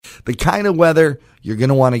the kind of weather you're going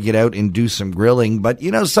to want to get out and do some grilling. But,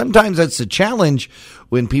 sometimes that's a challenge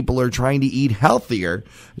when people are trying to eat healthier.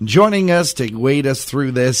 Joining us to wade us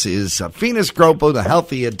through this is Fina Scroppo, the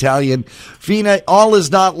healthy Italian. Fina, all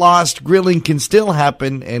is not lost. Grilling can still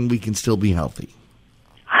happen, and we can still be healthy.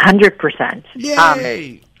 100%.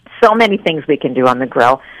 Yay! So many things we can do on the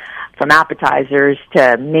grill, from appetizers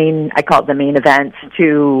to I call it the main events,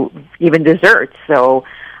 to even desserts. So,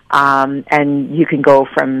 and you can go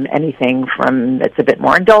from anything from that's a bit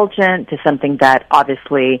more indulgent to something that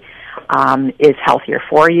obviously is healthier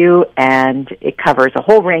for you, and it covers a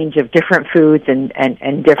whole range of different foods and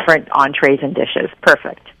different entrees and dishes.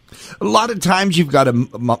 Perfect. A lot of times you've got to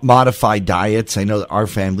modify diets. I know that our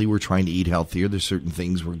family, we're trying to eat healthier. There's certain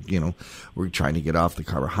things we're trying to get off the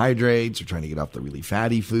carbohydrates. We're trying to get off the really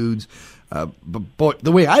fatty foods. But boy,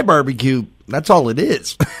 the way I barbecue, that's all it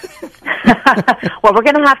is. Well, we're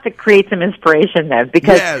going to have to create some inspiration then,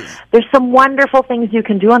 because there's some wonderful things you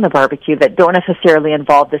can do on the barbecue that don't necessarily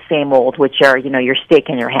involve the same old, which are, your steak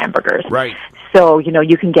and your hamburgers. Right. So,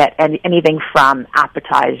 you can get anything from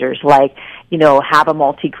appetizers, like, have a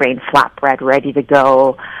multi-grain flatbread ready to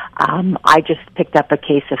go. I just picked up a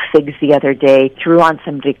case of figs the other day, threw on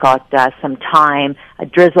some ricotta, some thyme, a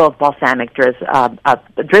drizzle of balsamic glaze,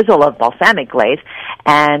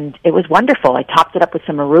 and it was wonderful. I topped it up with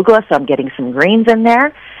some arugula, so I'm getting some greens in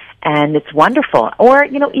there, and it's wonderful. Or,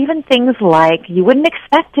 even things like you wouldn't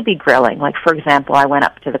expect to be grilling. Like, for example, I went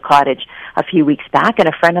up to the cottage a few weeks back, and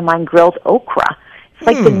a friend of mine grilled okra. It's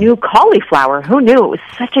like the new cauliflower. Who knew? It was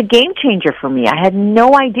such a game changer for me. I had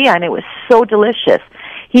no idea, and it was so delicious.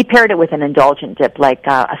 He paired it with an indulgent dip, like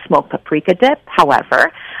a smoked paprika dip.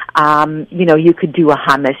 However, you could do a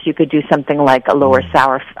hummus. You could do something like a lower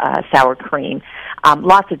sour cream.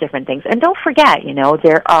 Lots of different things. And don't forget,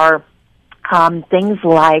 there are things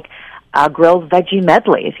like grilled veggie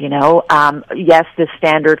medleys, yes, the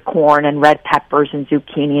standard corn and red peppers and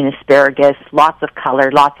zucchini and asparagus, lots of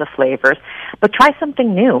color, lots of flavors, but try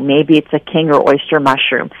something new. Maybe it's a king or oyster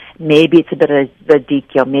mushroom. Maybe it's a bit of the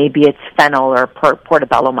radicchio. Maybe it's fennel or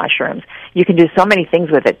portobello mushrooms. You can do so many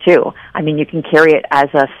things with it too. I mean, you can carry it as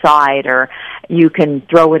a side, or you can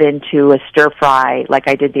throw it into a stir fry like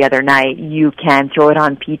I did the other night. You can throw it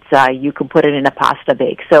on pizza. You can put it in a pasta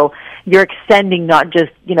bake. So you're extending, not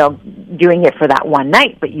just, doing it for that one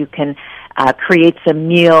night, but you can create some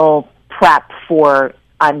meal prep for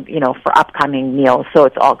upcoming meals. So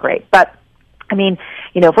it's all great. But I mean,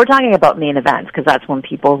 if we're talking about main events, because that's when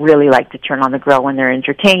people really like to turn on the grill when they're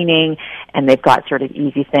entertaining and they've got sort of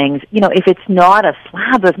easy things. If it's not a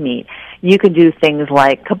slab of meat, you can do things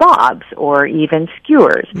like kebabs or even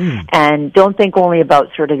skewers. And don't think only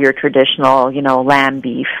about sort of your traditional, lamb,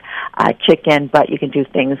 beef, chicken, but you can do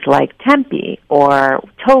things like tempeh or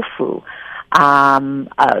tofu,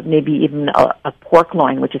 maybe even a pork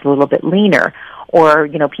loin, which is a little bit leaner. Or,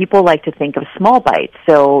 people like to think of small bites.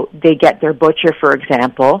 So they get their butcher, for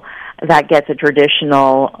example, that gets a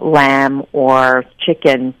traditional lamb or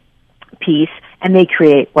chicken piece, and they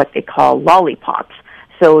create what they call lollipops.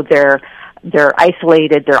 So they're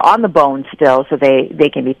isolated, they're on the bone still, so they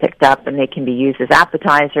can be picked up and they can be used as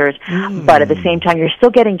appetizers. But at the same time, you're still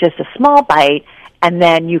getting just a small bite, and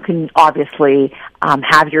then you can obviously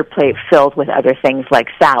have your plate filled with other things like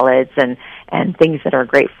salads and things that are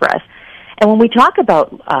great for us. And when we talk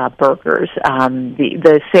about burgers,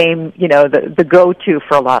 the same, the go-to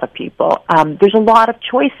for a lot of people, there's a lot of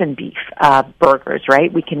choice in beef burgers,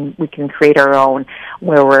 right? We can create our own,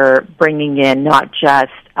 where we're bringing in not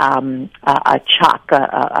just a chuck,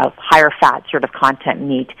 a higher fat sort of content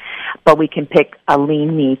meat, but we can pick a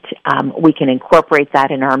lean meat. We can incorporate that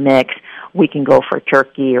in our mix. We can go for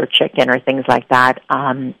turkey or chicken or things like that.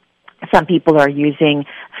 Some people are using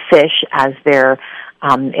fish as their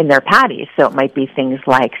in their patties. So it might be things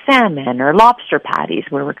like salmon or lobster patties,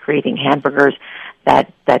 where we're creating hamburgers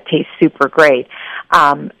that taste super great.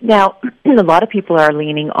 Now, a lot of people are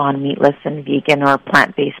leaning on meatless and vegan or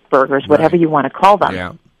plant-based burgers, whatever you want to call them.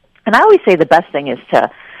 Yeah. And I always say the best thing is to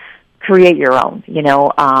create your own.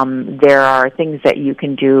 There are things that you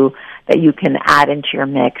can do that you can add into your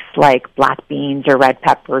mix, like black beans or red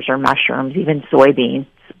peppers or mushrooms, even soybeans,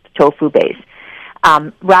 tofu-based.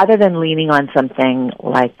 Rather than leaning on something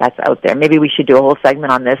like that's out there. Maybe we should do a whole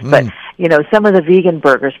segment on this, but some of the vegan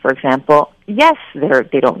burgers, for example, yes,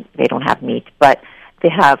 they don't have meat, but they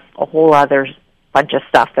have a whole other bunch of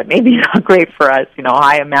stuff that maybe is not great for us,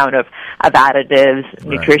 high amount of additives,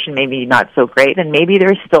 nutrition maybe not so great, and maybe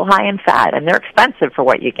they're still high in fat, and they're expensive for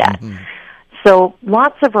what you get. So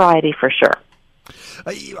lots of variety for sure.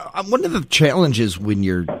 One of the challenges when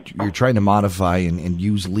you're trying to modify and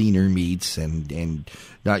use leaner meats and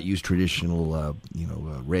not use traditional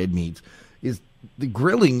red meats is the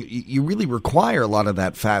grilling. You really require a lot of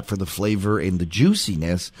that fat for the flavor and the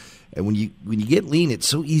juiciness. And when you get lean, it's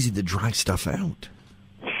so easy to dry stuff out.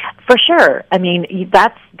 For sure. I mean,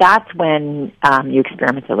 that's when you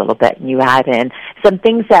experiment a little bit and you add in some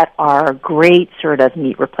things that are great sort of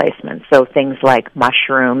meat replacements. So things like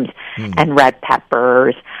mushrooms and red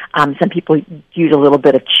peppers. Some people use a little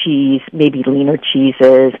bit of cheese, maybe leaner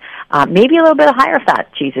cheeses, maybe a little bit of higher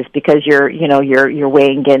fat cheeses because you're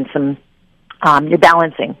weighing in some. You're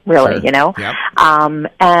balancing, really, Sure. Yep.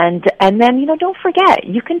 And then, don't forget,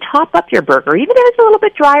 you can top up your burger, even if it's a little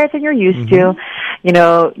bit drier than you're used to.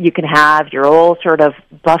 You can have your old sort of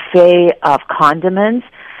buffet of condiments,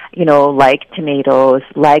 like tomatoes,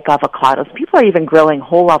 like avocados. People are even grilling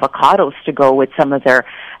whole avocados to go with some of their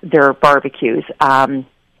barbecues. And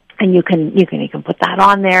you can put that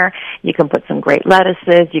on there. You can put some great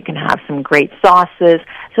lettuces. You can have some great sauces.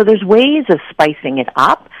 So there's ways of spicing it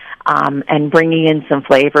up. And bringing in some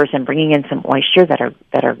flavors and bringing in some moisture that are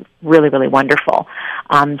really, really wonderful.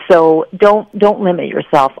 So don't limit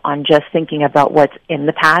yourself on just thinking about what's in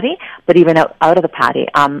the patty, but even out of the patty.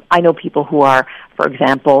 I know people who are, for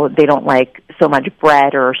example, they don't like so much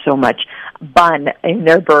bread or so much bun in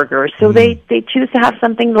their burgers, so they choose to have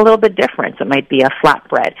something a little bit different. So it might be a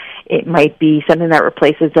flatbread. It might be something that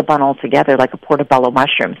replaces the bun altogether, like a portobello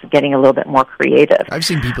mushroom, so getting a little bit more creative. I've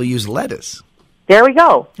seen people use lettuce. There we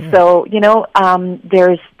go. Yeah. So,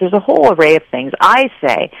 there's a whole array of things. I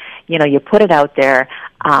say, you put it out there,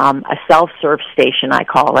 a self-serve station, I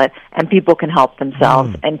call it, and people can help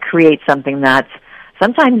themselves and create something that's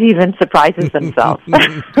sometimes even surprises themselves.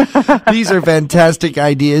 These are fantastic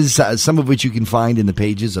ideas, some of which you can find in the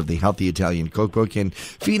pages of the Healthy Italian Cookbook. And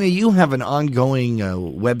Fina, you have an ongoing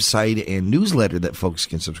website and newsletter that folks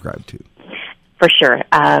can subscribe to. For sure.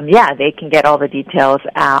 They can get all the details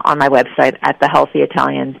on my website at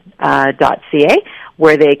thehealthyitalian.ca,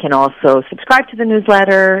 where they can also subscribe to the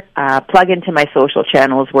newsletter, plug into my social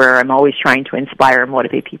channels where I'm always trying to inspire and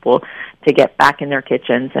motivate people to get back in their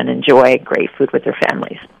kitchens and enjoy great food with their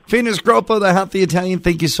families. Fina Scroppo, the Healthy Italian,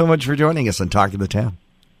 thank you so much for joining us on Talk of the Town.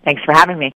 Thanks for having me.